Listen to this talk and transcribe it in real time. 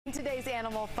In today's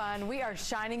Animal Fun, we are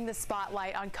shining the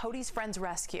spotlight on Cody's Friends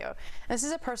Rescue. This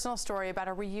is a personal story about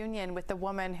a reunion with the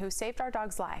woman who saved our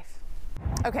dog's life.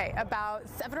 Okay, about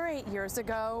 7 or 8 years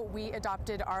ago, we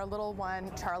adopted our little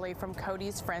one, Charlie, from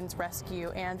Cody's Friends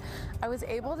Rescue, and I was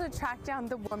able to track down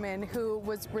the woman who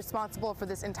was responsible for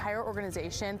this entire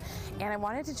organization, and I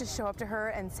wanted to just show up to her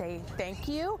and say thank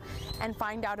you and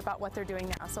find out about what they're doing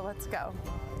now. So let's go.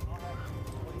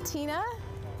 Tina?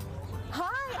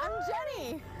 Hi, I'm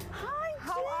Jenny. Hi,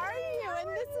 How are you? And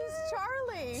this is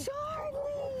Charlie.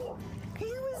 Charlie. He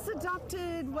was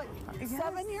adopted, what,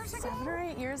 7 years ago? 7 or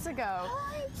 8 years ago.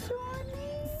 Hi,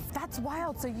 Charlie. That's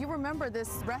wild. So you remember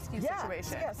this rescue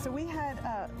situation? Yeah, so we had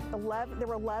 11, there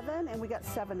were 11 and we got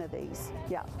 7 of these.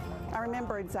 Yeah, I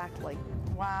remember exactly.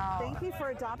 Wow. Thank you for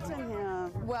adopting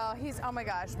him. Well, oh my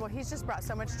gosh, well, he's just brought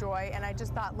so much joy, and I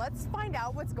just thought, let's find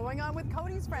out what's going on with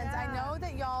Cody's Friends. Yeah. I know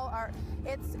that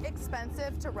it's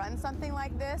expensive to run something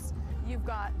like this. You've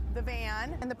got the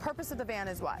van, and the purpose of the van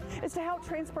is what? It's to help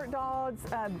transport dogs,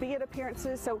 be at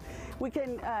appearances, so we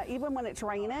can, even when it's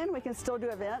raining, we can still do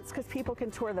events because people can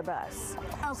tour the bus.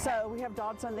 Okay. So we have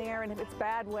dogs on there, and if it's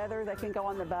bad weather, they can go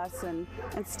on the bus and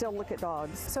still look at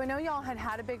dogs. So I know y'all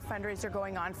had a big fundraiser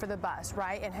going on for the bus,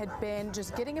 right? And had been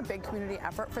just getting a big community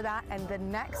effort for that, and the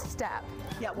next step,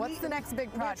 what's the next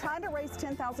big project? We're trying to raise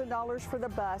 $10,000 for the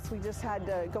bus. We just had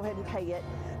to go ahead and pay it.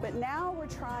 But now we're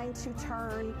trying to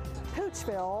turn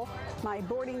Poochville, my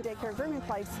boarding daycare grooming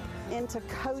place, into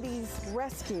Cody's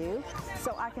Rescue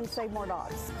so I can save more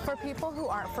dogs. For people who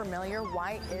aren't familiar,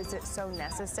 why is it so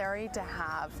necessary to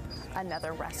have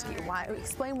another rescue?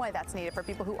 Explain why that's needed for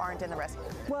people who aren't in the rescue.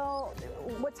 Well,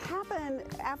 what's happened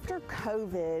after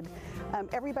COVID,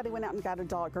 everybody went out and got a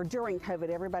dog, or during COVID,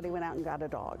 everybody went out and got a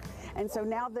dog. And so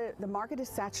now the market is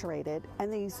saturated,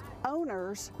 and these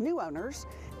owners, new owners,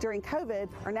 during COVID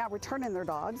are now returning their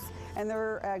dogs, and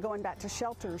they're going back to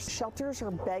shelters. Shelters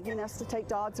are begging us to take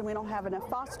dogs, and we don't have enough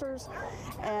fosters,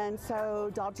 and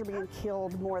so dogs are being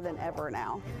killed more than ever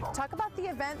now. Talk about the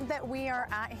event that we are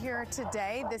at here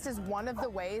today. This is one of the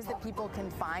ways that people can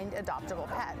find adoptable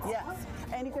pets. Yes,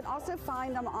 and you can also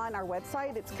find them on our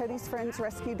website. It's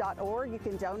codysfriendsrescue.org. You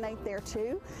can donate there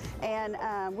too, and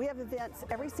we have events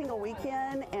every single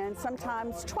weekend, and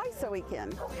sometimes twice a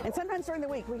weekend, and sometimes during the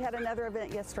week. We had another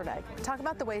event yesterday. Talk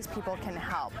about the ways people can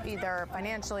help, either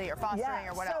financially or fostering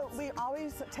or what else. So we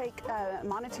always take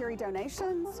monetary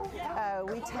donations.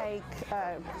 We take,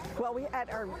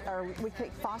 we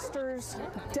take fosters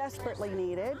desperately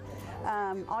needed.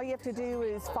 All you have to do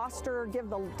is foster, give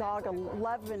the dog a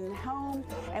loving home,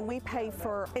 and we pay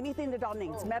for anything the dog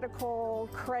needs, medical,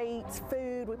 crates,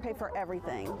 food, we pay for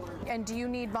everything. And do you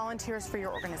need volunteers for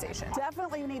your organization?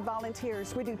 Definitely need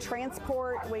volunteers. We do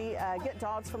transport, we get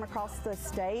dogs from across the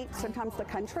state, sometimes the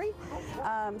country,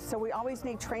 so we always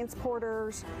need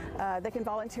transporters. They can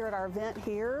volunteer at our event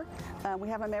here. We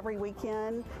have them every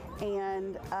weekend,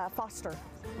 and foster.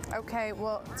 Okay,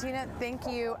 well, Tina, thank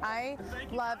you. I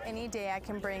love any day I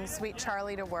can bring sweet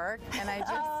Charlie to work, and I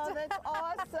just... Oh, that's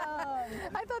awesome.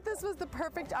 I thought this was the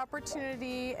perfect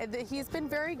opportunity. He's been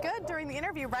very good during the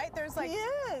interview, right? There's like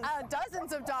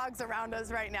dozens of dogs around us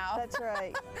right now. That's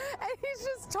right. And he's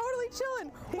just totally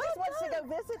chilling. He just wants to go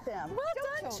visit them. Well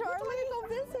done, Charlie. Go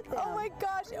visit them. Oh my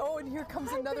gosh. Oh, and here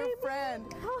comes another friend.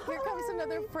 Here comes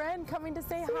another friend coming to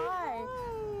say hi.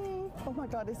 Oh my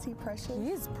God, is he precious?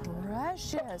 He's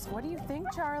precious. What do you think,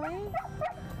 Charlie?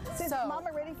 Is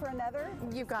Mama ready for another?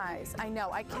 You guys, I know,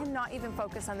 I cannot even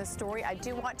focus on this story. I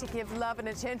do want to give love and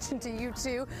attention to you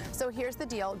too. So here's the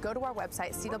deal. Go to our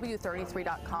website,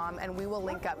 cw33.com, and we will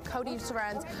link up Cody's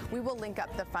Friends. We will link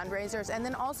up the fundraisers, and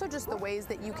then also just the ways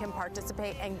that you can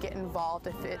participate and get involved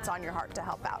if it's on your heart to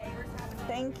help out.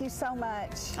 Thank you so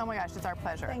much. Oh my gosh, it's our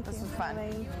pleasure. This was fun.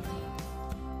 Honey.